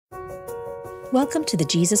Welcome to the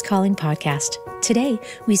Jesus Calling podcast. Today,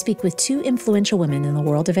 we speak with two influential women in the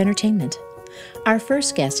world of entertainment. Our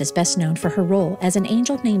first guest is best known for her role as an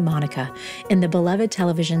angel named Monica in the beloved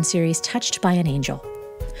television series Touched by an Angel.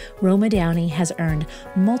 Roma Downey has earned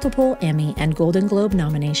multiple Emmy and Golden Globe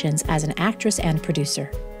nominations as an actress and producer.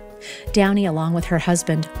 Downey, along with her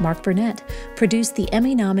husband, Mark Burnett, produced the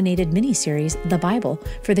Emmy-nominated miniseries The Bible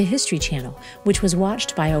for the History Channel, which was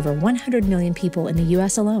watched by over 100 million people in the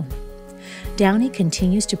U.S. alone. Downey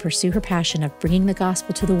continues to pursue her passion of bringing the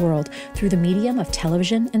gospel to the world through the medium of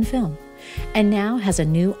television and film, and now has a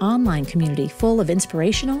new online community full of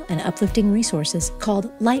inspirational and uplifting resources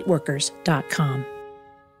called lightworkers.com.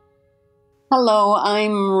 Hello,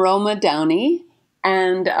 I'm Roma Downey,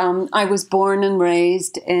 and I was born and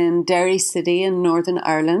raised in Derry City in Northern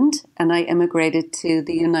Ireland, and I immigrated to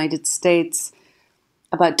the United States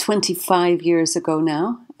about 25 years ago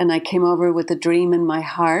now, and I came over with a dream in my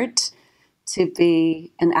heart to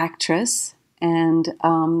be an actress, and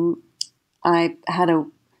I had a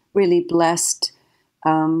really blessed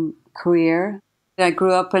career. I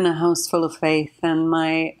grew up in a house full of faith, and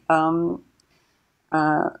my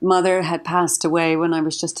mother had passed away when I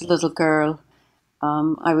was just a little girl.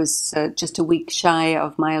 I was just a week shy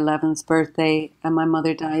of my 11th birthday, and my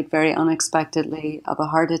mother died very unexpectedly of a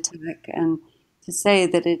heart attack. And to say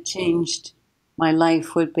that it changed my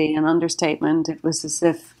life would be an understatement. It was as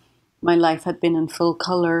if my life had been in full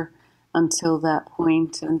color until that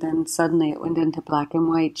point, and then suddenly it went into black and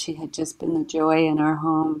white. She had just been the joy in our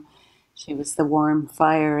home. She was the warm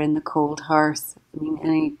fire in the cold hearth. I mean,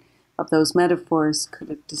 any of those metaphors could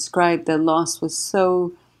have described the loss was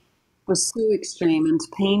so extreme and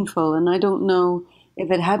painful. And I don't know if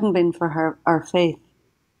it hadn't been for our faith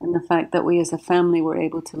and the fact that we as a family were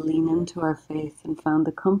able to lean into our faith and found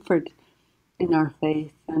the comfort in our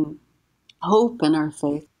faith and hope in our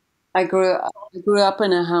faith. I grew up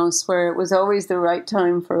in a house where it was always the right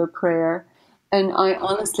time for a prayer. And I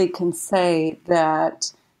honestly can say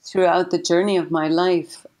that throughout the journey of my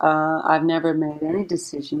life, I've never made any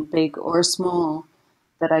decision, big or small,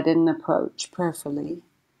 that I didn't approach prayerfully.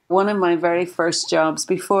 One of my very first jobs,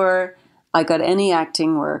 before I got any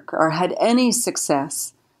acting work or had any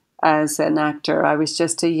success as an actor, I was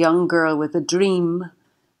just a young girl with a dream,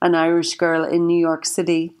 an Irish girl in New York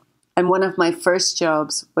City. And one of my first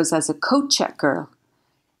jobs was as a coat check girl.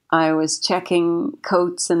 I was checking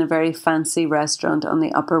coats in a very fancy restaurant on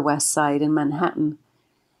the Upper West Side in Manhattan.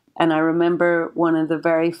 And I remember one of the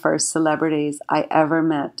very first celebrities I ever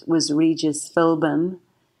met was Regis Philbin.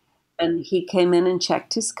 And he came in and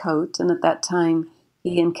checked his coat. And at that time,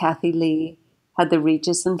 he and Kathy Lee had the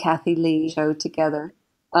Regis and Kathy Lee show together.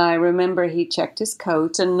 I remember he checked his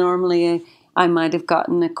coat, and normally I might have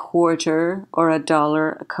gotten a quarter or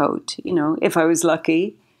 $1 a coat, if I was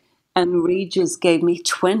lucky. And Regis gave me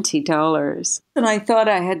 $20. And I thought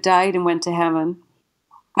I had died and went to heaven.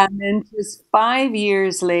 And then just 5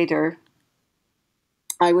 years later,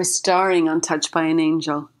 I was starring on Touched by an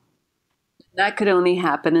Angel. That could only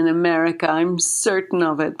happen in America. I'm certain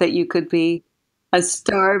of it, that you could be a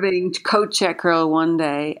starving coat check girl one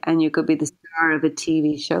day and you could be the star of a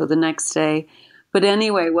TV show the next day. But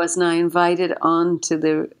anyway, wasn't I invited on to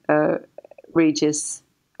the Regis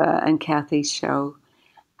and Kathy's show?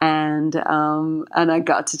 And I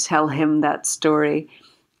got to tell him that story.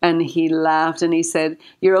 And he laughed and he said,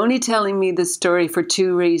 "You're only telling me the story for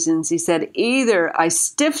two reasons." He said, "Either I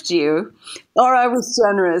stiffed you or I was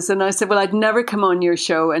generous." And I said, "Well, I'd never come on your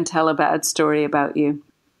show and tell a bad story about you."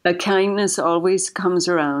 The kindness always comes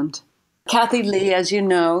around. Kathy Lee, as you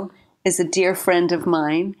know, is a dear friend of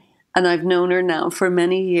mine. And I've known her now for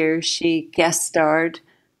many years. She guest starred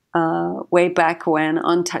way back when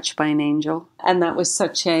on Touched by an Angel. And that was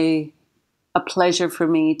such a pleasure for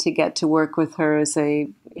me to get to work with her as a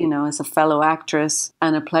fellow actress,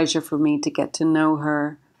 and a pleasure for me to get to know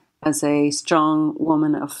her as a strong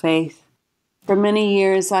woman of faith. For many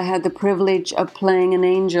years, I had the privilege of playing an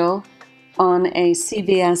angel on a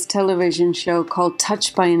CBS television show called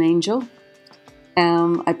Touched by an Angel.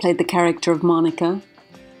 I played the character of Monica.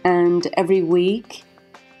 And every week,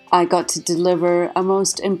 I got to deliver a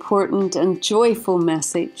most important and joyful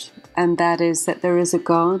message, and that is that there is a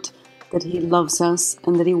God, that He loves us,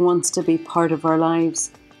 and that He wants to be part of our lives.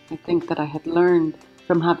 I think that I had learned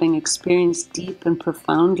from having experienced deep and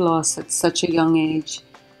profound loss at such a young age.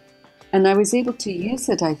 And I was able to use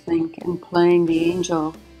it, I think, in playing the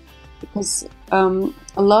angel, because a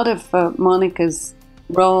lot of Monica's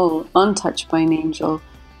role on Touched by an Angel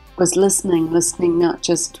was listening not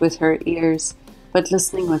just with her ears, but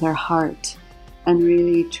listening with her heart, and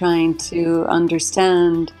really trying to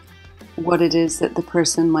understand what it is that the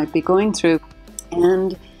person might be going through.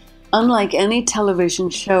 And unlike any television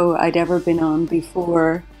show I'd ever been on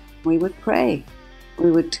before, we would pray.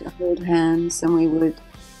 We would hold hands, and we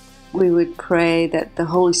would pray that the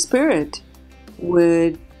Holy Spirit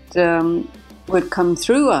would come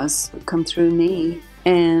through us, would come through me,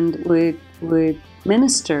 and would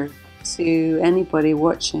minister to anybody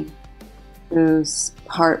watching whose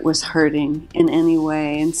heart was hurting in any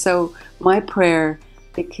way. And so my prayer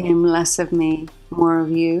became less of me, more of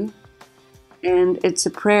you. And it's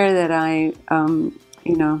a prayer that I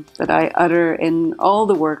utter in all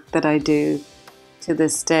the work that I do to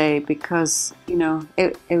this day, because,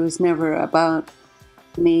 it was never about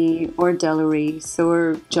me or Della Reese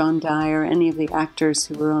or John Dye or any of the actors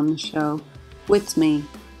who were on the show with me.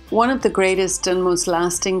 One of the greatest and most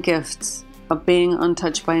lasting gifts of being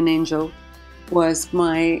untouched by an angel was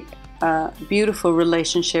my beautiful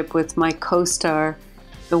relationship with my co-star,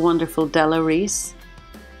 the wonderful Della Reese.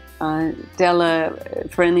 Della,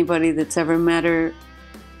 for anybody that's ever met her,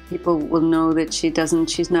 people will know that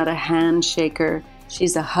she's not a handshaker,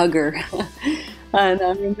 she's a hugger. And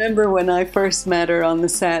I remember when I first met her on the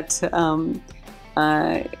set,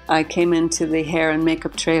 I came into the hair and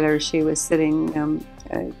makeup trailer. She was sitting,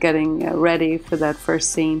 getting ready for that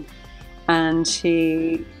first scene. And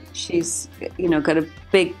she's got a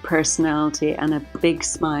big personality and a big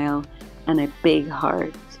smile and a big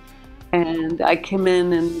heart. And I came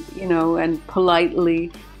in and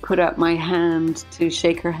politely put up my hand to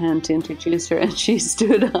shake her hand to introduce her, and she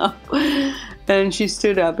stood up. And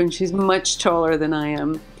she's much taller than I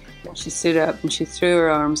am. And she stood up and she threw her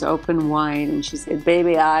arms open wide and she said,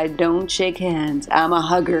 "Baby, I don't shake hands, I'm a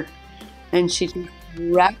hugger." And she just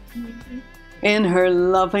wrapped me in her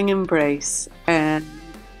loving embrace. And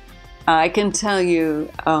I can tell you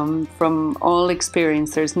from all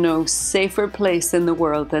experience, there's no safer place in the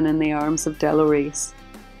world than in the arms of Della Reese.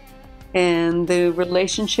 And the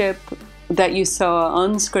relationship that you saw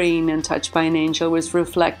on screen in Touched by an Angel was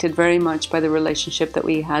reflected very much by the relationship that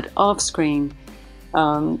we had off screen.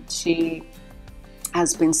 She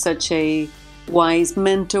has been such a wise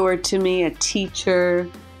mentor to me, a teacher,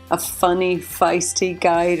 a funny, feisty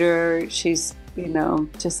guider. She's,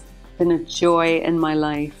 just been a joy in my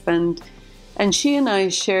life. And she and I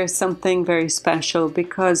share something very special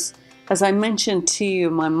because, as I mentioned to you,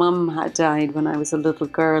 my mum had died when I was a little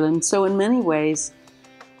girl. And so in many ways,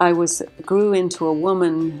 I grew into a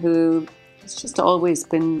woman who has just always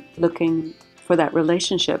been looking for that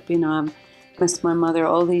relationship. I've missed my mother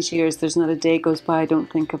all these years. There's not a day goes by I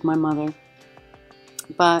don't think of my mother.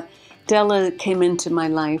 But Della came into my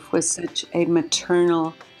life with such a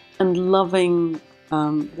maternal and loving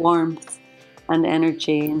warmth and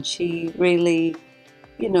energy. And she really,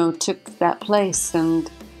 took that place. And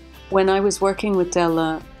when I was working with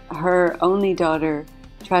Della, her only daughter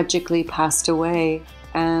tragically passed away.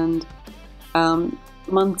 And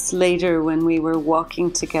months later, when we were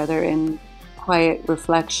walking together in quiet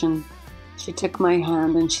reflection, she took my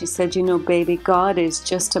hand and she said, "Baby, God is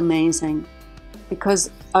just amazing, because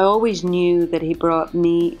I always knew that He brought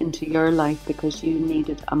me into your life because you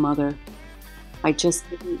needed a mother. I just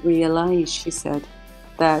didn't realize," she said,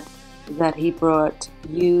 that He brought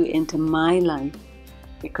you into my life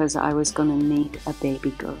because I was going to meet a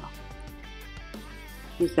baby girl."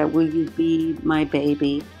 She said, "Will you be my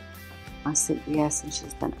baby?" I said, "Yes." And she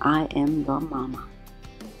said, "I am your mama."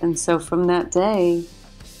 And so from that day,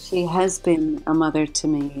 she has been a mother to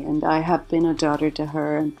me, and I have been a daughter to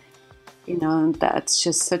her. And that's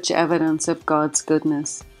just such evidence of God's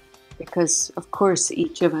goodness, because of course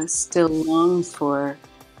each of us still longs for,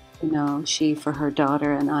 she for her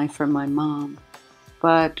daughter and I for my mom.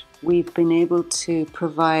 But we've been able to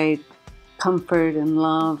provide comfort and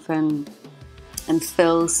love and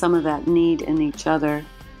fill some of that need in each other.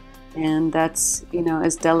 And that's,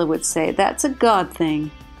 as Della would say, that's a God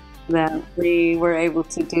thing, that we were able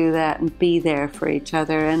to do that and be there for each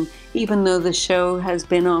other. And even though the show has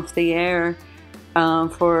been off the air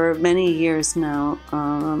for many years now,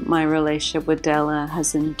 my relationship with Della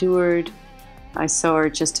has endured. I saw her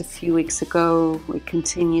just a few weeks ago. We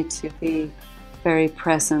continue to be very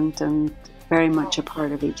present and very much a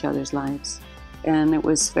part of each other's lives. And it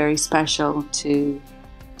was very special to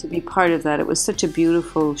be part of that. It was such a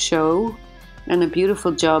beautiful show and a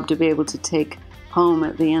beautiful job to be able to take home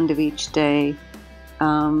at the end of each day.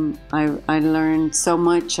 I learned so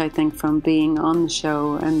much, I think, from being on the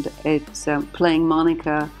show, and it's playing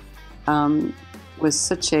Monica was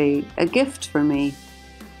such a gift for me.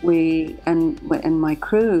 We and my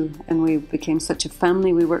crew, and we became such a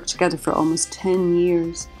family. We worked together for almost 10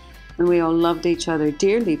 years, and we all loved each other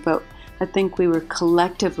dearly, but I think we were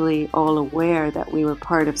collectively all aware that we were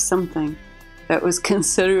part of something that was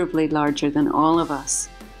considerably larger than all of us.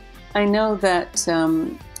 I know that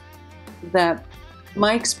that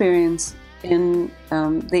my experience in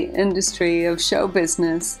the industry of show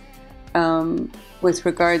business with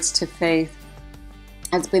regards to faith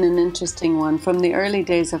has been an interesting one. From the early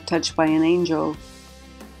days of Touched by an Angel,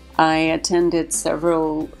 I attended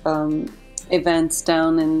several events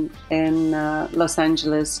down in Los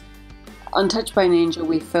Angeles. On Touched by an Angel,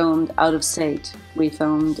 we filmed out of state. We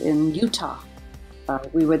filmed in Utah.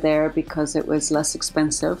 We were there because it was less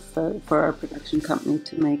expensive for our production company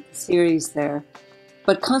to make the series there.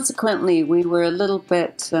 But consequently, we were a little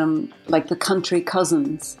bit like the country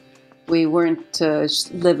cousins. We weren't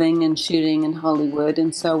living and shooting in Hollywood.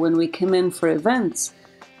 And so when we came in for events,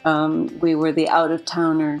 we were the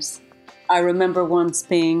out-of-towners. I remember once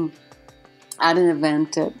being at an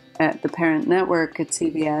event at the parent network at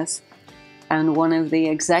CBS, and one of the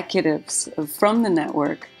executives from the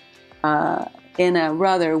network, in a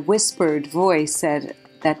rather whispered voice, said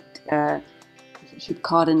that she'd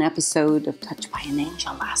caught an episode of Touched by an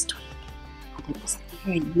Angel last week, and it was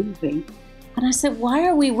very moving. And I said, why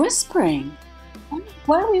are we whispering?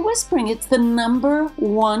 Why are we whispering? It's the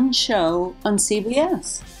 #1 show on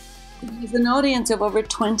CBS. It has an audience of over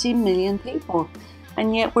 20 million people.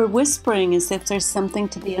 And yet we're whispering as if there's something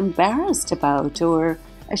to be embarrassed about or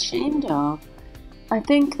ashamed of. I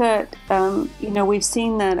think that, we've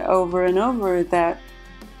seen that over and over, that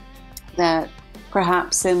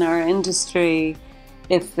perhaps in our industry,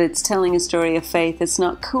 if it's telling a story of faith, it's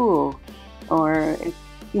not cool, or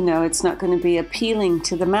it's not going to be appealing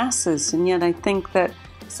to the masses. And yet I think that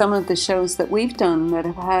some of the shows that we've done that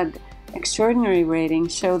have had extraordinary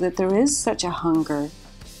ratings show that there is such a hunger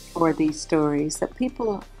for these stories, that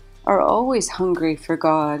people are always hungry for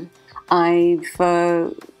God. I've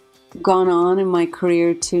gone on in my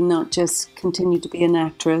career to not just continue to be an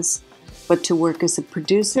actress, but to work as a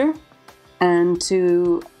producer and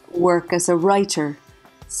to work as a writer.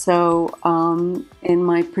 So in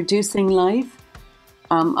my producing life,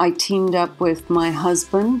 I teamed up with my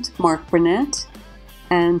husband, Mark Burnett,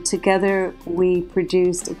 and together we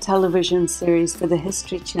produced a television series for the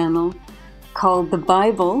History Channel called The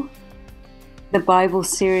Bible. The Bible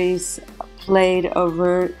series played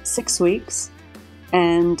over 6 weeks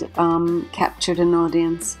and captured an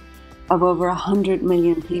audience of over 100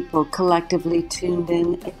 million people collectively tuned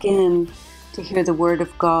in again to hear the Word of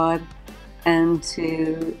God and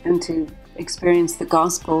to experience the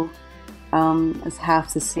gospel. As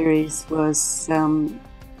half the series was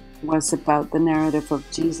about the narrative of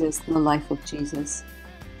Jesus and the life of Jesus.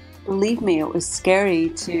 Believe me, it was scary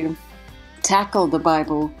to tackle the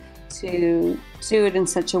Bible, to do it in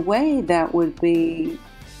such a way that would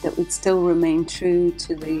still remain true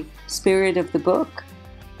to the spirit of the book.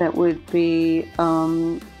 That would be,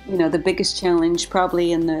 the biggest challenge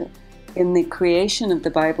probably in the creation of the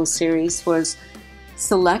Bible series was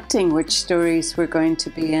selecting which stories we're going to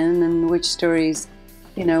be in and which stories,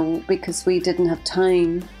 because we didn't have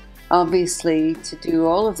time, obviously, to do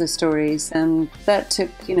all of the stories, and that took,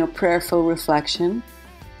 prayerful reflection.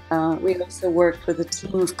 We also worked with a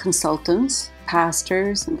team of consultants,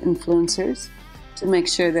 pastors and influencers to make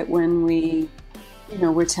sure that when we,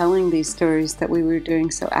 were telling these stories that we were doing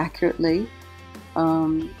so accurately,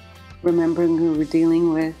 remembering we were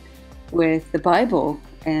dealing with the Bible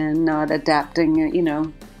and not adapting,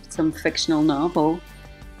 some fictional novel.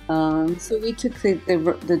 So we took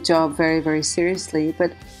the job very, very seriously.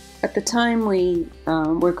 But at the time we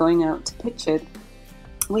were going out to pitch it,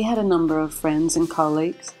 we had a number of friends and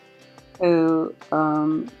colleagues who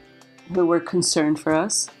were concerned for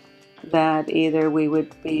us that either we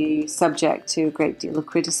would be subject to a great deal of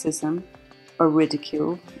criticism or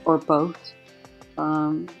ridicule or both.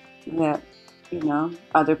 That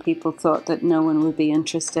other people thought that no one would be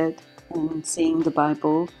interested in seeing the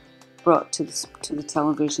Bible brought to the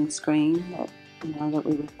television screen. That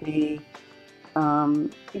we would be,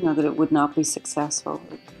 that it would not be successful,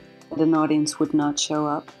 that an audience would not show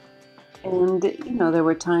up. And there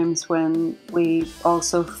were times when we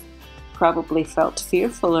also probably felt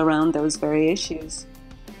fearful around those very issues,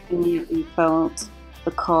 and yet we felt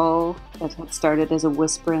the call that had started as a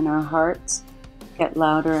whisper in our hearts get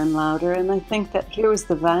louder and louder. And I think that here was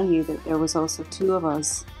the value, that there was also two of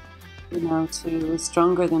us, two was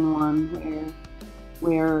stronger than one.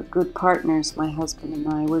 We're good partners, my husband and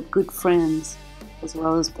I. We're good friends, as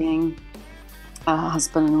well as being a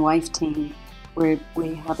husband and wife team, where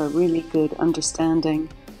we have a really good understanding.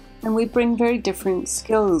 And we bring very different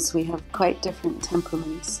skills. We have quite different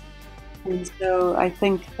temperaments. And so I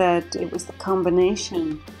think that it was the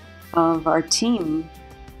combination of our team.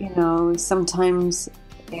 Sometimes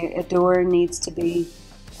A door needs to be,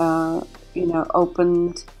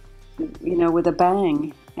 opened, with a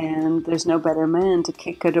bang. And there's no better man to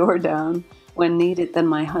kick a door down when needed than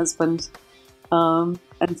my husband. And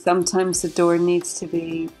sometimes the door needs to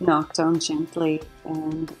be knocked on gently,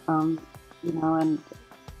 and and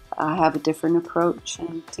I have a different approach.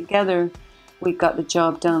 And together, we got the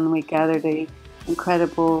job done. We gathered a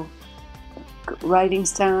incredible writing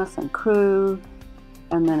staff and crew,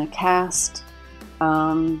 and then a cast,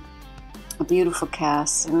 a beautiful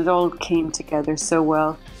cast, and it all came together so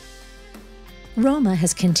well. Roma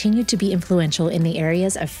has continued to be influential in the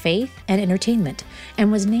areas of faith and entertainment, and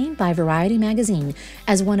was named by Variety magazine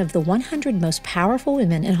as one of the 100 most powerful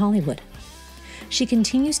women in Hollywood. She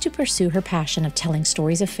continues to pursue her passion of telling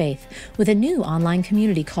stories of faith with a new online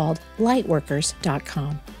community called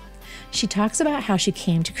lightworkers.com. She talks about how she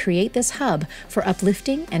came to create this hub for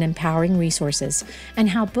uplifting and empowering resources, and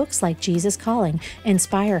how books like Jesus Calling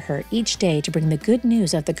inspire her each day to bring the good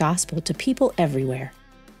news of the gospel to people everywhere.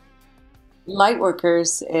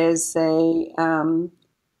 Lightworkers has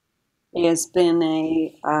been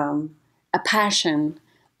a passion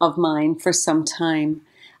of mine for some time.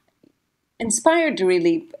 Inspired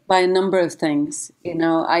really by a number of things.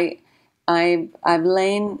 I've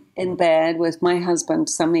lain in bed with my husband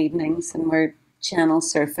some evenings, and we're channel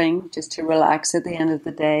surfing just to relax at the end of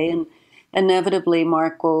the day. And inevitably,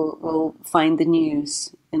 Mark will find the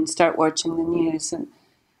news and start watching the news. And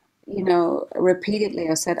repeatedly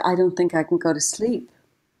I said, I don't think I can go to sleep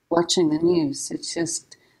watching the news. It's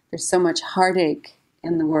just, there's so much heartache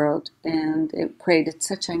in the world, and it created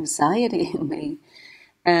such anxiety in me.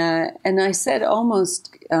 And I said,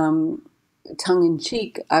 almost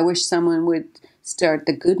tongue-in-cheek, I wish someone would start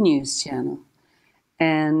the Good News channel.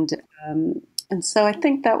 And so I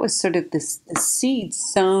think that was sort of the seed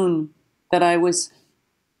sown, that I was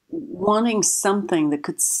wanting something that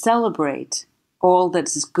could celebrate all that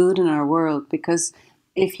is good in our world. Because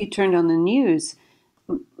if you turned on the news,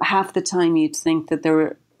 half the time you'd think that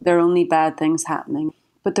there are only bad things happening.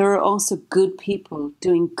 But there are also good people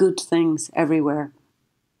doing good things everywhere.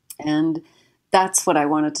 And that's what I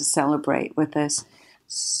wanted to celebrate with this.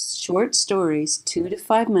 Short stories, 2 to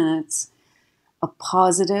 5 minutes, of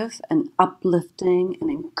positive and uplifting and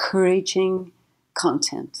encouraging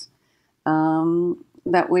content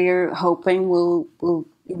that we're hoping will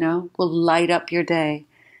light up your day.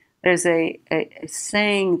 There's a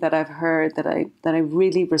saying that I've heard that I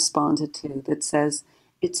really responded to, that says,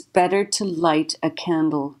 it's better to light a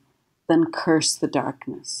candle than curse the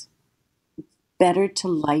darkness. It's better to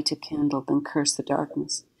light a candle than curse the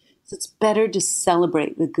darkness. So it's better to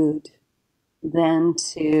celebrate the good than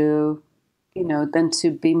to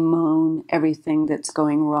bemoan everything that's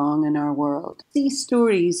going wrong in our world. These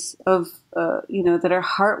stories of, that are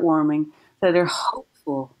heartwarming, that are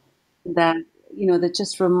hopeful, that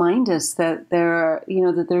just remind us that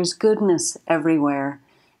that there's goodness everywhere,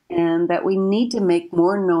 and that we need to make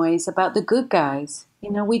more noise about the good guys.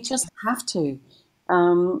 We just have to.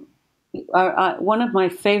 One of my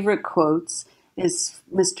favorite quotes is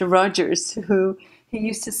Mr. Rogers, who he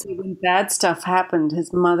used to say when bad stuff happened,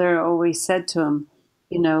 his mother always said to him,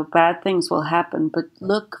 bad things will happen, but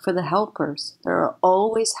look for the helpers. There are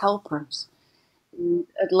always helpers.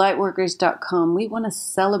 At lightworkers.com, we want to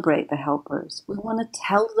celebrate the helpers. We want to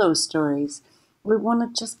tell those stories. We want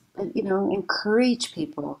to just, encourage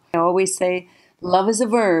people. I always say, love is a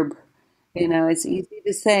verb. It's easy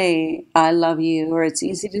to say, I love you, or it's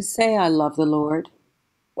easy to say, I love the Lord.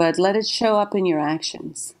 But let it show up in your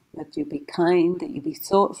actions. That you be kind, that you be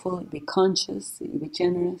thoughtful, that you be conscious, that you be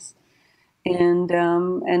generous. And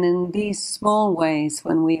in these small ways,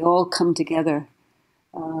 when we all come together,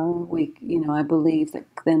 I believe that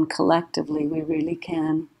then collectively we really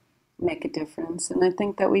can make a difference. And I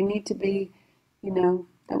think that we need to be,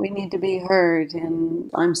 heard.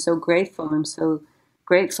 And I'm so grateful. I'm so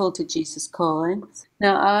grateful to Jesus Calling.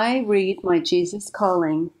 Now, I read my Jesus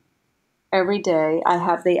Calling every day. I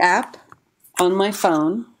have the app on my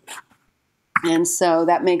phone. And so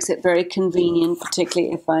that makes it very convenient,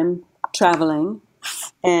 particularly if I'm traveling.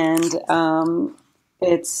 And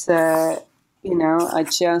it's, I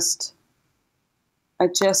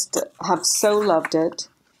just have so loved it.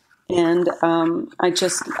 And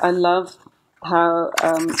I love how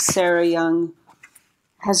Sarah Young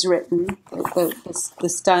has written, the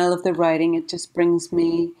style of the writing. It just brings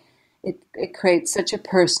me, it creates such a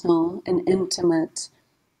personal and intimate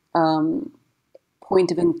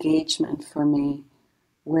point of engagement for me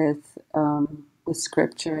with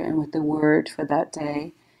Scripture and with the Word for that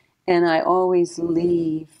day. And I always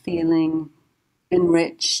leave feeling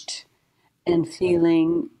enriched and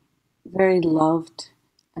feeling very loved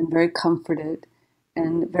and very comforted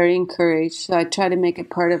and very encouraged. So I try to make it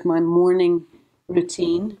part of my morning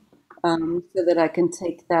routine so that I can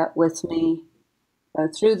take that with me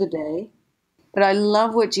through the day. But I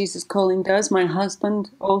love what Jesus Calling does. My husband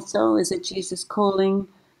also is a Jesus Calling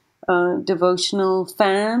devotional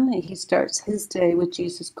fan. He starts his day with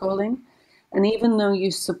Jesus Calling. And even though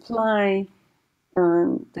you supply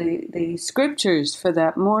the scriptures for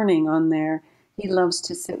that morning on there, he loves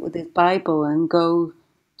to sit with his Bible and go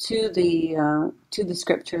to the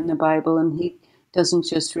scripture in the Bible, and he doesn't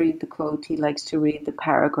just read the quote, he likes to read the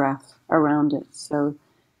paragraph around it. So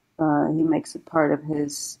he makes it part of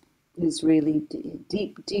his really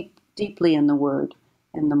deeply in the Word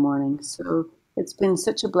in the morning. So it's been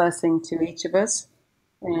such a blessing to each of us,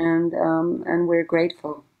 and we're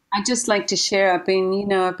grateful. I just like to share. I've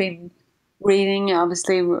been reading,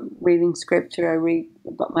 obviously reading scripture. I read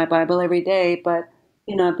my Bible every day, but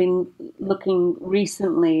I've been looking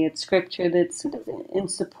recently at scripture that's sort of in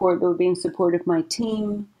support. That would be in support of my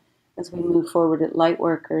team as we move forward at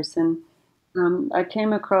Lightworkers. And I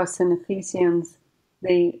came across in Ephesians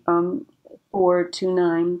the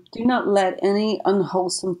 4:2-9. Do not let any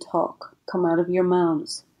unwholesome talk come out of your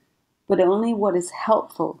mouths, but only what is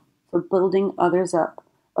helpful for building others up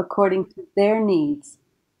according to their needs,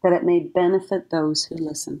 that it may benefit those who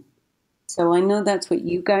listen. So I know that's what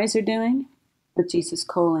you guys are doing with Jesus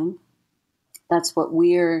Calling. That's what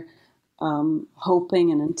we're hoping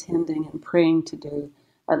and intending and praying to do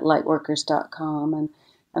at lightworkers.com.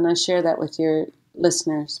 And I share that with your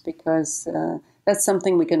listeners because that's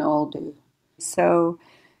something we can all do. So,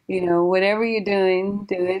 whatever you're doing,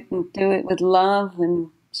 do it, and do it with love, and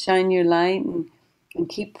shine your light, and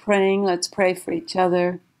keep praying. Let's pray for each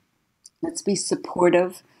other. Let's be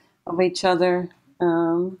supportive of each other,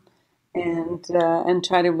 and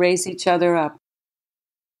try to raise each other up.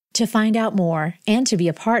 To find out more and to be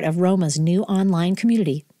a part of Roma's new online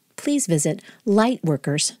community, please visit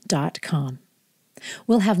lightworkers.com.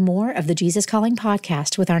 We'll have more of the Jesus Calling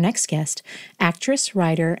podcast with our next guest, actress,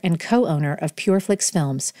 writer, and co-owner of PureFlix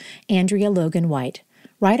Films, Andrea Logan White,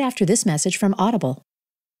 right after this message from Audible.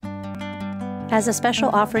 As a special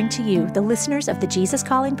offering to you, the listeners of the Jesus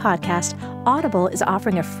Calling podcast, Audible is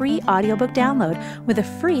offering a free audiobook download with a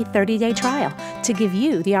free 30-day trial to give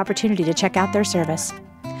you the opportunity to check out their service.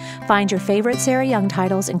 Find your favorite Sarah Young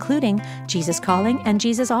titles, including Jesus Calling and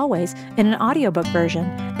Jesus Always, in an audiobook version,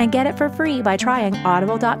 and get it for free by trying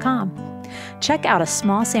audible.com. Check out a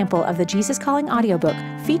small sample of the Jesus Calling audiobook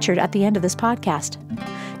featured at the end of this podcast.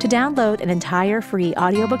 To download an entire free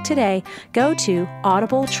audiobook today, go to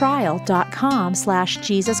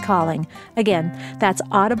audibletrial.com/JesusCalling. Again, that's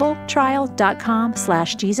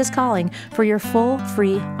audibletrial.com/JesusCalling for your full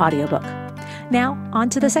free audiobook. Now, on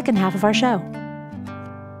to the second half of our show.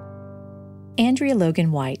 Andrea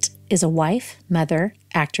Logan White is a wife, mother,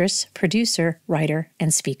 actress, producer, writer,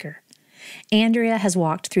 and speaker. Andrea has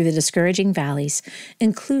walked through the discouraging valleys,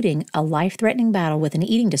 including a life-threatening battle with an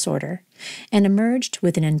eating disorder, and emerged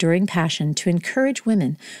with an enduring passion to encourage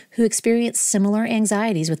women who experience similar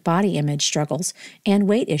anxieties with body image struggles and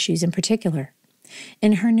weight issues in particular.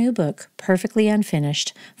 In her new book, Perfectly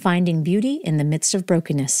Unfinished, Finding Beauty in the Midst of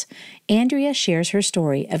Brokenness, Andrea shares her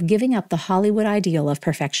story of giving up the Hollywood ideal of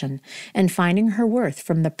perfection and finding her worth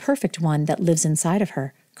from the perfect one that lives inside of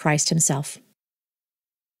her, Christ himself.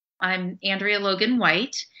 I'm Andrea Logan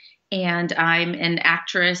White, and I'm an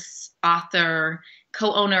actress, author,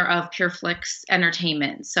 co-owner of PureFlix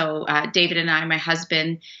Entertainment. So David and I, my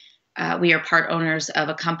husband, we are part owners of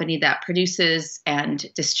a company that produces and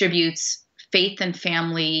distributes faith and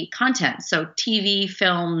family content. So TV,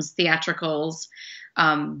 films, theatricals.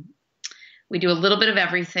 We do a little bit of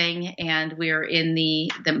everything, and we're in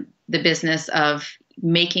the business of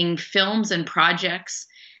making films and projects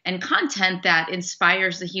and content that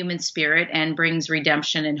inspires the human spirit and brings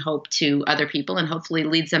redemption and hope to other people, and hopefully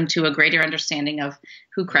leads them to a greater understanding of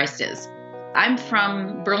who Christ is. I'm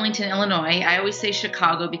from Burlington, Illinois. I always say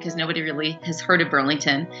Chicago because nobody really has heard of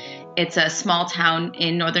Burlington. It's a small town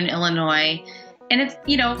in northern Illinois, and it's,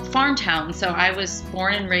 farm town. So I was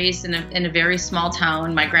born and raised in a very small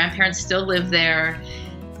town. My grandparents still live there.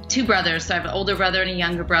 2 brothers. So I have an older brother and a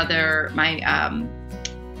younger brother. My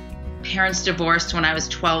parents divorced when I was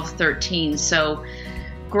 12, 13. So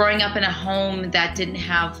growing up in a home that didn't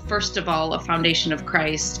have, first of all, a foundation of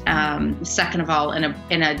Christ, second of all, in a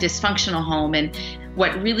dysfunctional home. And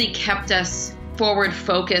what really kept us forward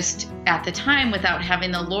focused at the time without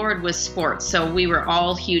having the Lord was sports. So we were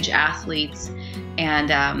all huge athletes. And,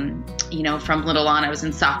 from little on, I was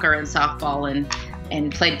in soccer and softball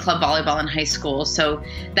and played club volleyball in high school. So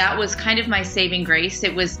that was kind of my saving grace.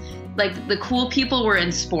 It was like the cool people were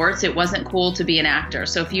in sports. It wasn't cool to be an actor.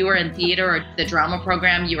 So if you were in theater or the drama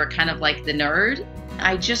program, you were kind of like the nerd.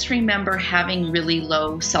 I just remember having really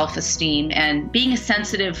low self-esteem and being a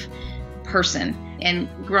sensitive person and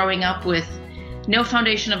growing up with no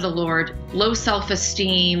foundation of the Lord, low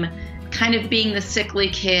self-esteem, kind of being the sickly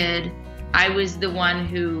kid. I was the one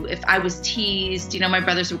who, if I was teased, my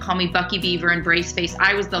brothers would call me Bucky Beaver and Brace Face.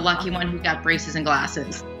 I was the lucky one who got braces and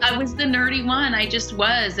glasses. I was the nerdy one. I just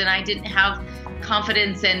was, and I didn't have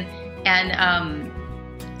confidence, and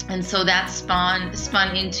so that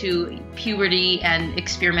spun into puberty and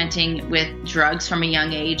experimenting with drugs from a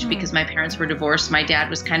young age because my parents were divorced. My dad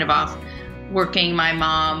was kind of off working. My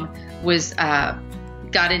mom was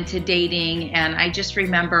got into dating, and I just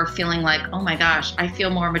remember feeling like, oh my gosh, I feel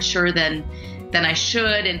more mature than I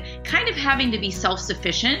should, and kind of having to be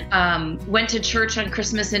self-sufficient. Went to church on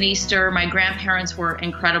Christmas and Easter. My grandparents were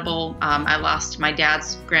incredible. I lost my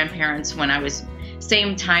dad's grandparents when I was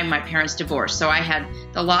same time my parents divorced. So I had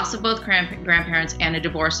the loss of both grandparents and a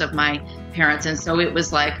divorce of my parents. And so it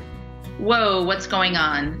was like, whoa, what's going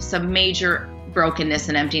on? Some major brokenness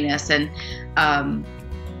and emptiness. And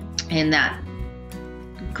that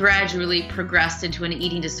gradually progressed into an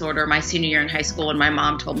eating disorder my senior year in high school, when my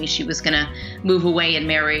mom told me she was going to move away and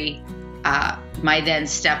marry my then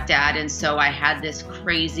stepdad. And so I had this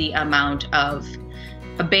crazy amount of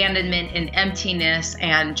abandonment and emptiness,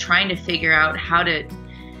 and trying to figure out how to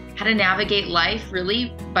navigate life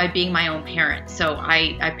really by being my own parent. So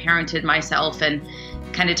I parented myself and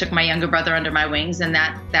kind of took my younger brother under my wings, and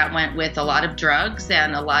that went with a lot of drugs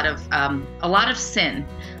and a lot of sin.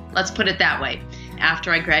 Let's put it that way.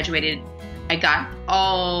 After I graduated, I got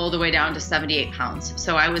all the way down to 78 pounds.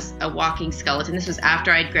 So I was a walking skeleton. This was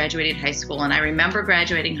after I'd graduated high school. And I remember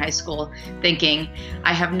graduating high school thinking,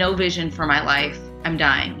 I have no vision for my life. I'm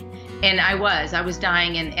dying. And I was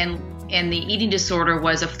dying. And the eating disorder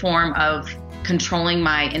was a form of controlling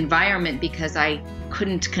my environment because I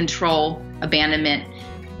couldn't control abandonment,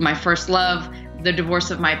 my first love, the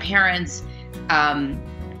divorce of my parents,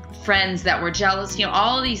 friends that were jealous,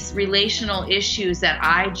 all of these relational issues that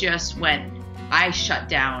I shut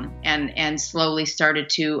down and slowly started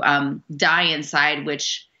to die inside,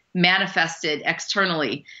 which manifested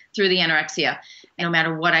externally through the anorexia. No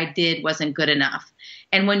matter what I did wasn't good enough.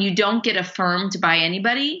 And when you don't get affirmed by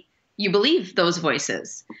anybody, you believe those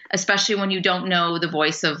voices, especially when you don't know the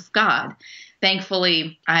voice of God.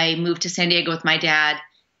 Thankfully, I moved to San Diego with my dad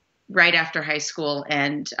right after high school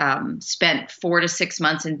and spent 4 to 6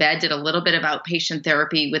 months in bed, did a little bit of outpatient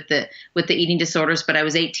therapy with the eating disorders, but I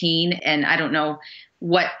was 18 and I don't know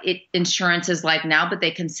what insurance is like now, but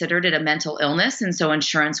they considered it a mental illness. And so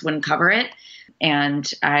insurance wouldn't cover it. And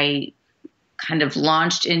I kind of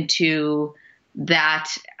launched into that,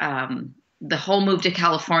 the whole move to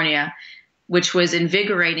California, which was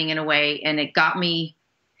invigorating in a way. And it got me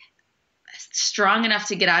strong enough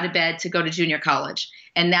to get out of bed to go to junior college.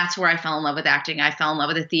 And that's where I fell in love with acting. I fell in love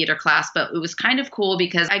with a theater class, but it was kind of cool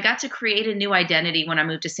because I got to create a new identity when I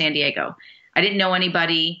moved to San Diego. I didn't know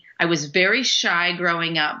anybody. I was very shy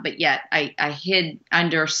growing up, but yet I hid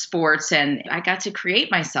under sports, and I got to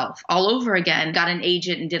create myself all over again. Got an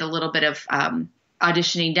agent and did a little bit of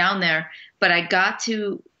auditioning down there, but I got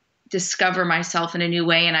to discover myself in a new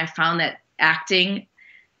way. And I found that acting,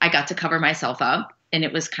 I got to cover myself up, and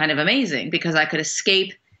it was kind of amazing because I could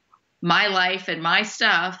escape my life and my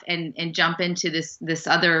stuff and jump into this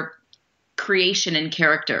other creation and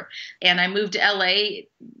character. And I moved to LA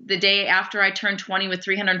the day after I turned 20 with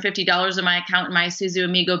 $350 in my account in my Isuzu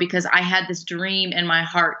Amigo because I had this dream in my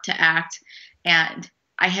heart to act, and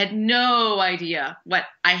I had no idea what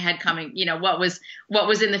I had coming, what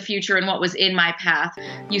was in the future and what was in my path.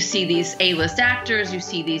 You see these A-list actors, you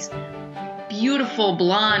see these beautiful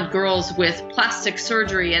blonde girls with plastic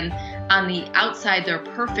surgery, and on the outside they're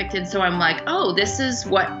perfect. And so I'm like, oh, this is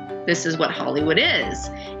what Hollywood is.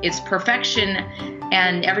 It's perfection,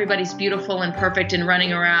 and everybody's beautiful and perfect and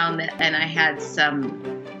running around. And I had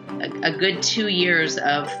a good 2 years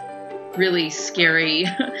of really scary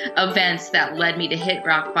events that led me to hit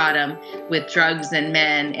rock bottom with drugs and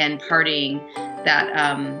men and partying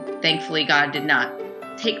that thankfully God did not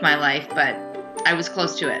take my life, but I was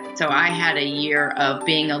close to it. So I had a year of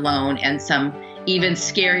being alone and some even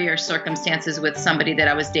scarier circumstances with somebody that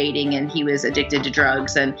I was dating, and he was addicted to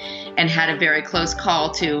drugs and had a very close call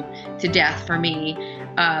to death for me.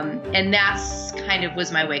 And that's kind of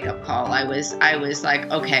was my wake up call. I was like,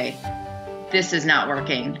 okay, this is not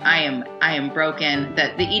working. I am broken.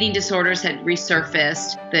 The eating disorders had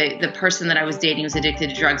resurfaced. The person that I was dating was addicted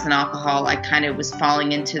to drugs and alcohol. I kind of was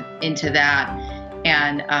falling into that.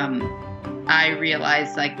 And I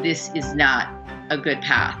realized like this is not a good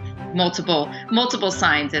path. Multiple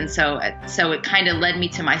signs. And so it kind of led me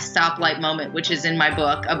to my stoplight moment, which is in my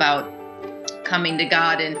book about coming to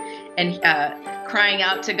God and crying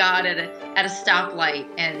out to God at a stoplight.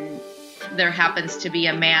 And there happens to be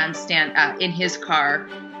a man in his car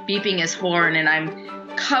beeping his horn, and I'm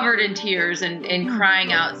covered in tears and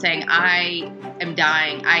crying out saying, I am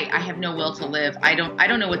dying. I have no will to live. I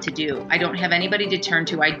don't know what to do. I don't have anybody to turn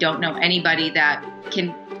to. I don't know anybody that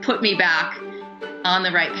can put me back on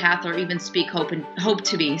the right path or even speak hope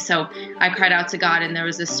to me. So I cried out to God, and there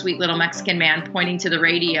was this sweet little Mexican man pointing to the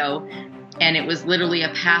radio, and it was literally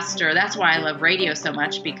a pastor. That's why I love radio so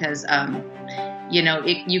much, because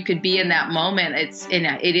you could be in that moment.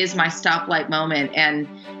 It is my stoplight moment,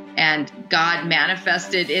 and God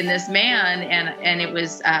manifested in this man, and it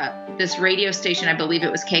was this radio station, I believe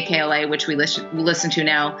it was KKLA, which we listen to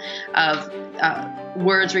now, of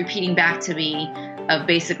words repeating back to me of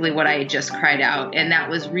basically what I had just cried out. And that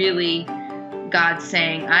was really God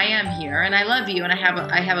saying, I am here and I love you, and I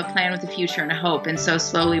have a plan with a future and a hope. And so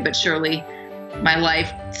slowly but surely my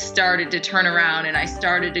life started to turn around, and I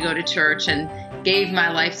started to go to church and gave my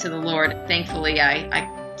life to the Lord. Thankfully, I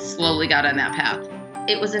slowly got on that path.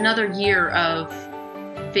 It was another year of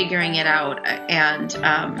figuring it out, and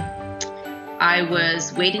I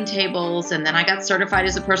was waiting tables, and then I got certified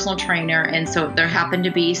as a personal trainer. And so there happened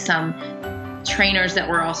to be some trainers that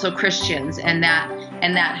were also Christians, and that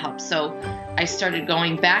helped. So I started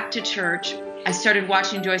going back to church. I started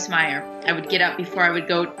watching Joyce Meyer. I would get up before I would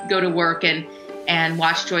go to work and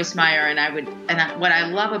watch Joyce Meyer. And what I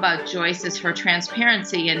love about Joyce is her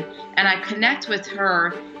transparency, and I connect with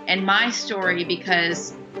her and my story,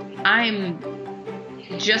 because I'm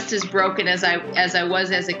just as broken as I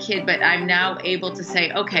was as a kid, but I'm now able to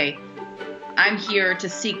say, okay, I'm here to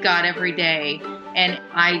seek God every day. And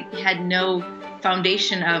I had no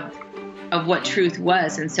foundation of what truth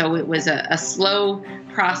was. And so it was a slow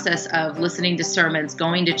process of listening to sermons,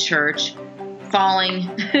 going to church, falling,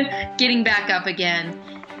 getting back up again.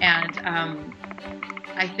 And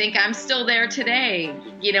I think I'm still there today.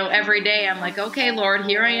 Every day I'm like, okay, Lord,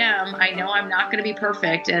 here I am. I know I'm not going to be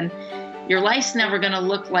perfect. And your life's never going to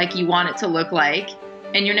look like you want it to look like.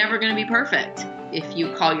 And you're never going to be perfect if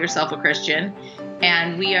you call yourself a Christian.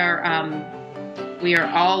 And we are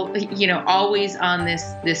all, always on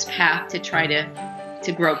this path to try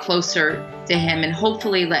to grow closer to Him and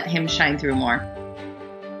hopefully let Him shine through more.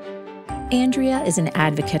 Andrea is an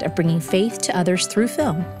advocate of bringing faith to others through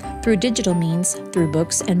film, through digital means, through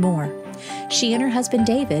books, and more. She and her husband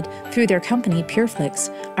David, through their company PureFlix,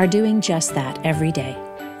 are doing just that every day.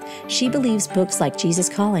 She believes books like Jesus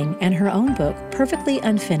Calling and her own book, Perfectly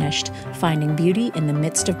Unfinished, Finding Beauty in the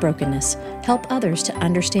Midst of Brokenness, help others to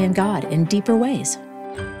understand God in deeper ways.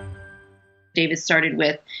 David started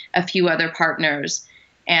with a few other partners,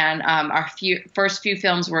 and our first few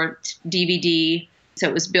films were DVD. So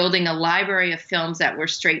it was building a library of films that were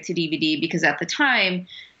straight to DVD, because at the time,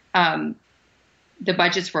 the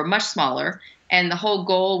budgets were much smaller, and the whole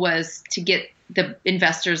goal was to get the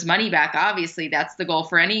investors' money back. Obviously, that's the goal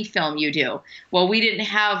for any film you do. Well, we didn't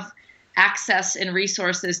have access and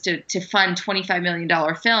resources to fund $25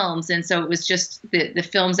 million films, and so it was just the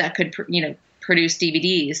films that could produce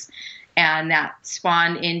DVDs. And that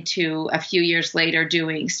spawned into a few years later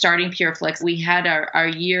starting PureFlix. We had our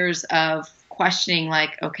years of questioning,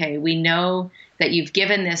 like, okay, we know that you've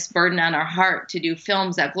given this burden on our heart to do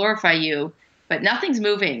films that glorify you, but nothing's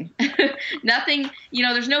moving. Nothing,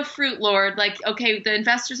 there's no fruit, Lord. Like, okay, the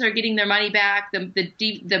investors are getting their money back.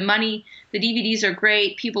 The money, the DVDs are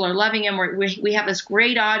great. People are loving them. We have this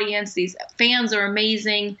great audience. These fans are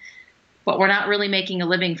amazing, but we're not really making a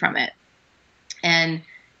living from it. And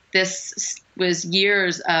this was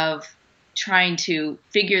years of trying to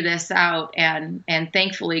figure this out. And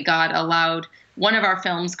thankfully God allowed one of our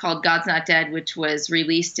films called God's Not Dead, which was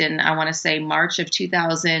released in, I want to say, March of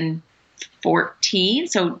 2014.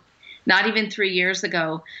 So not even 3 years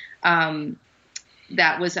ago.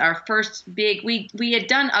 That was our first big, we had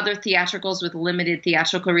done other theatricals with limited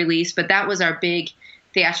theatrical release, but that was our big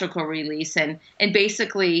theatrical release, and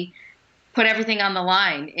basically put everything on the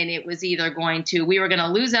line. And it was either we were going to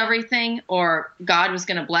lose everything, or God was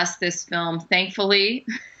going to bless this film. Thankfully,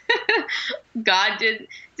 God did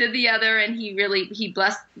the other, and he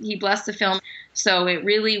blessed the film. So it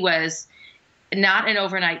really was not an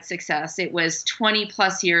overnight success. It was 20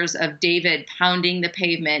 plus years of David pounding the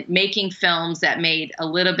pavement, making films that made a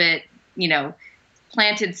little bit,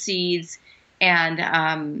 planted seeds.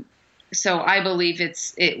 And so I believe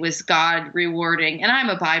it was God rewarding, and I'm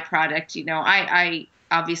a byproduct. I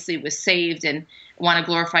obviously was saved and want to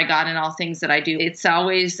glorify God in all things that I do. It's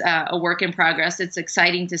always a work in progress. It's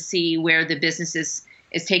exciting to see where the business is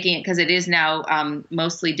taking it, because it is now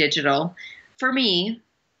mostly digital. For me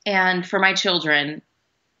and for my children,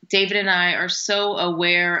 David and I are so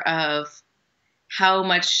aware of how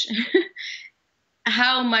much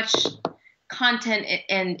content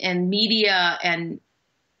and media and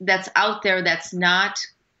that's out there that's not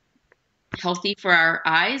healthy for our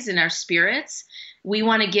eyes and our spirits. We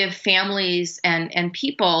want to give families and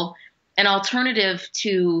people an alternative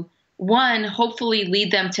to, one, hopefully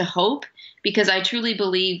lead them to hope, because I truly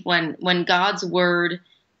believe when God's word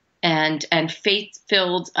and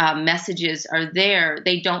faith-filled messages are there,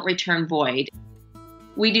 they don't return void.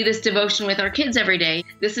 We do this devotion with our kids every day.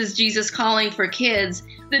 This is Jesus Calling for Kids.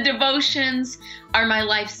 The devotions are my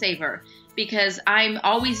lifesaver, because I'm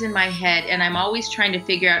always in my head and I'm always trying to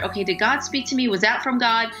figure out, okay, did God speak to me? Was that from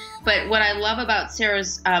God? But what I love about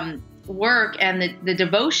Sarah's work and the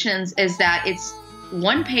devotions is that it's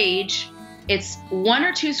one page, it's one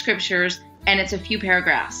or two scriptures, and it's a few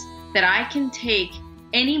paragraphs that I can take.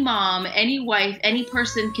 Any mom, any wife, any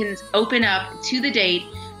person can open up to the date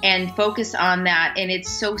and focus on that. And it's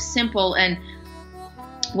so simple. And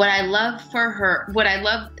what I love for her, what I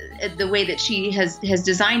love the way that she has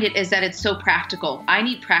designed it is that it's so practical. I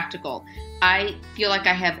need practical. I feel like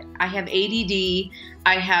I have ADD.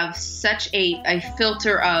 I have such a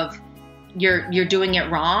filter of you're doing it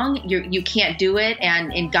wrong. You can't do it.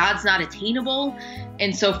 And God's not attainable.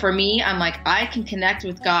 And so for me, I'm like, I can connect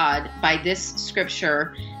with God by this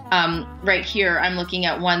scripture. Right here, I'm looking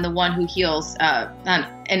at the one who heals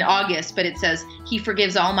in August, but it says, he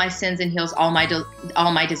forgives all my sins and heals all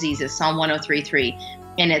my diseases, Psalm 103:3.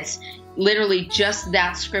 And it's literally just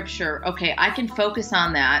that scripture. Okay, I can focus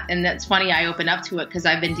on that. And that's funny, I open up to it because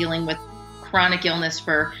I've been dealing with chronic illness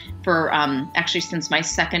for actually since my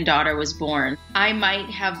second daughter was born. I might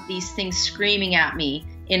have these things screaming at me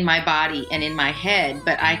in my body and in my head,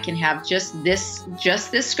 but I can have just this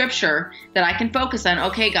scripture that I can focus on.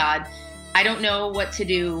 Okay, God, I don't know what to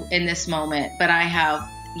do in this moment, but I have,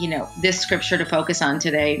 this scripture to focus on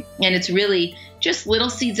today. And it's really just little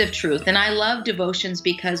seeds of truth. And I love devotions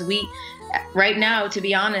because right now, to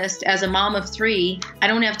be honest, as a mom of 3, I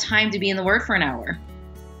don't have time to be in the Word for an hour.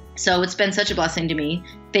 So it's been such a blessing to me.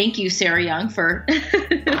 Thank you, Sarah Young, for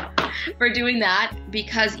for doing that,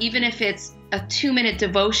 because even if it's a 2-minute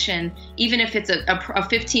devotion, even if it's a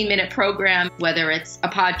 15-minute program, whether it's a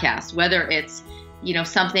podcast, whether it's,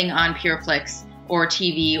 something on PureFlix or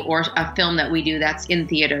TV or a film that we do that's in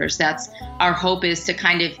theaters, that's our hope is to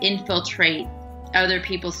kind of infiltrate other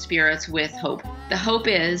people's spirits with hope. The hope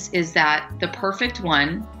is that the perfect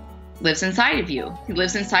one lives inside of you. He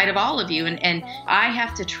lives inside of all of you. And I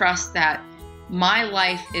have to trust that my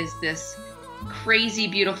life is this crazy,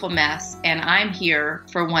 beautiful mess. And I'm here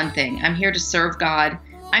for one thing. I'm here to serve God.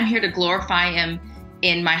 I'm here to glorify Him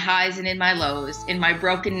in my highs and in my lows, in my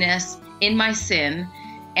brokenness, in my sin.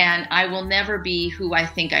 And I will never be who I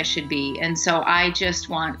think I should be. And so I just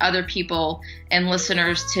want other people and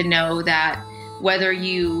listeners to know that whether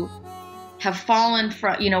you have fallen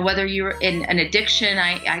from, whether you're in an addiction,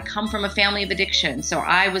 I come from a family of addiction. So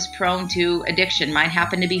I was prone to addiction. Mine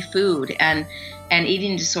happened to be food and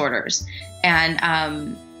eating disorders. And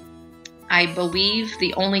I believe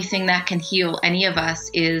the only thing that can heal any of us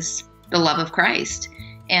is the love of Christ.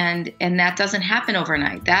 And that doesn't happen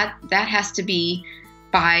overnight. That has to be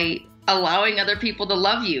by allowing other people to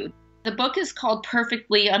love you. The book is called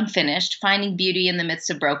Perfectly Unfinished, Finding Beauty in the Midst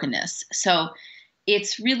of Brokenness. So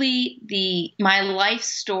it's really my life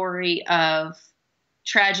story of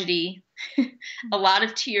tragedy, a lot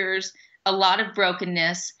of tears, a lot of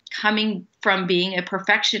brokenness. Coming from being a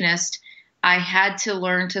perfectionist, I had to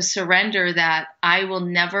learn to surrender that I will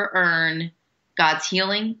never earn God's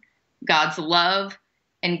healing, God's love,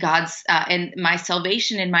 and God's and my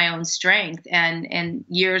salvation in my own strength. And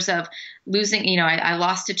years of losing, I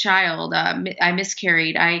lost a child, I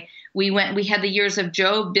miscarried, we had the years of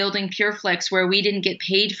Job building PureFlix where we didn't get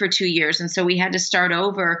paid for 2 years. And so we had to start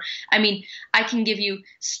over. I mean, I can give you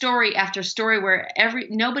story after story where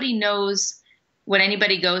nobody knows what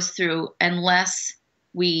anybody goes through unless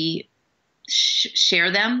we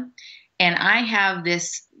share them. And I have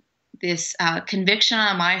this conviction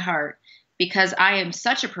on my heart, because I am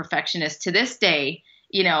such a perfectionist to this day.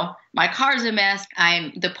 My car's a mess.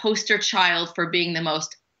 I'm the poster child for being the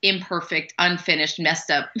most imperfect, unfinished, messed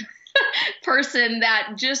up person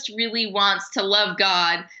that just really wants to love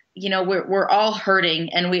God. We're all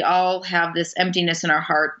hurting, and we all have this emptiness in our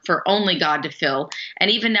heart for only God to fill. And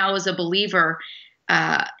even now as a believer,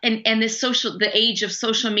 and the age of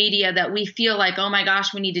social media, that we feel like, oh my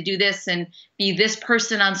gosh, we need to do this and be this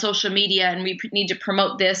person on social media, and we need to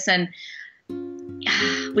promote this, and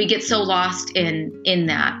we get so lost in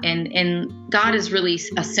that. And God is really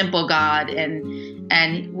a simple God,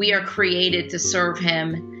 and we are created to serve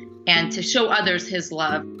Him and to show others His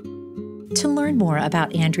love. To learn more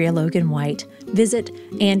about Andrea Logan White, visit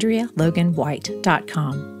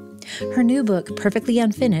AndreaLoganWhite.com. Her new book, Perfectly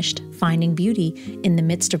Unfinished: Finding Beauty in the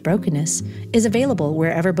Midst of Brokenness, is available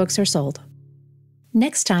wherever books are sold.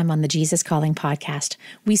 Next time on the Jesus Calling podcast,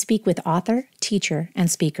 we speak with author, teacher, and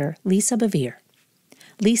speaker Lisa Bevere.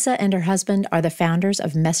 Lisa and her husband are the founders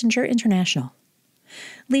of Messenger International.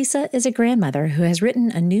 Lisa is a grandmother who has written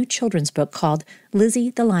a new children's book called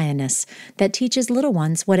Lizzie the Lioness that teaches little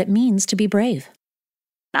ones what it means to be brave.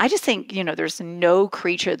 I just think, there's no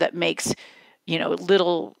creature that makes,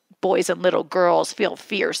 little boys and little girls feel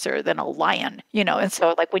fiercer than a lion, and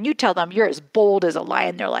so like when you tell them you're as bold as a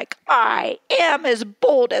lion, they're like, I am as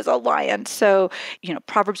bold as a lion. So,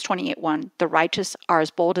 Proverbs 28:1, the righteous are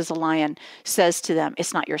as bold as a lion, says to them,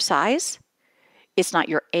 it's not your size, it's not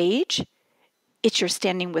your age, it's your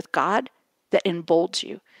standing with God that emboldens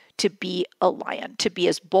you to be a lion, to be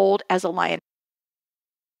as bold as a lion.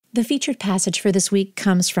 The featured passage for this week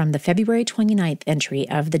comes from the February 29th entry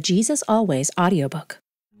of the Jesus Always audiobook.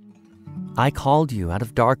 I called you out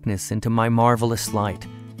of darkness into my marvelous light.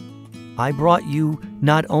 I brought you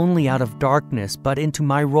not only out of darkness, but into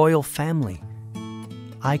my royal family.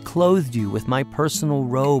 I clothed you with my personal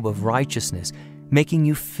robe of righteousness, making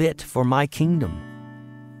you fit for my kingdom.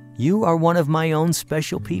 You are one of my own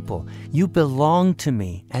special people. You belong to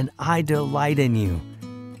me, and I delight in you.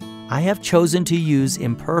 I have chosen to use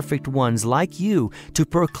imperfect ones like you to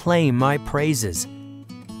proclaim my praises.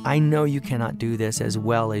 I know you cannot do this as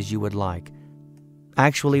well as you would like.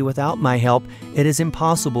 Actually, without my help, it is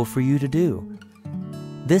impossible for you to do.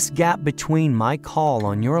 This gap between my call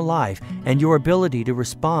on your life and your ability to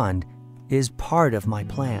respond is part of my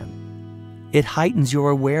plan. It heightens your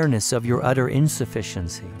awareness of your utter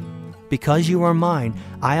insufficiency. Because you are mine,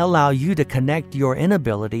 I allow you to connect your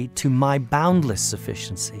inability to my boundless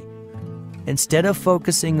sufficiency. Instead of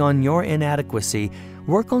focusing on your inadequacy,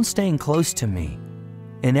 work on staying close to me.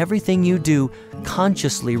 In everything you do,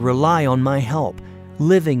 consciously rely on my help,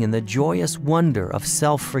 living in the joyous wonder of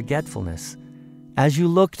self-forgetfulness. As you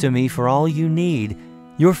look to me for all you need,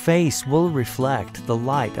 your face will reflect the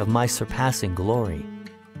light of my surpassing glory.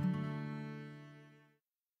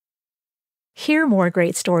 Hear more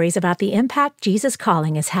great stories about the impact Jesus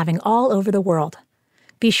Calling is having all over the world.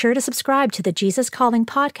 Be sure to subscribe to the Jesus Calling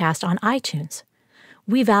podcast on iTunes.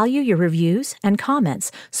 We value your reviews and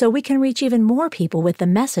comments so we can reach even more people with the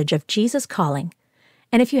message of Jesus Calling.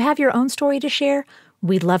 And if you have your own story to share,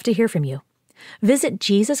 we'd love to hear from you. Visit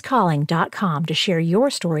JesusCalling.com to share your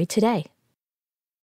story today.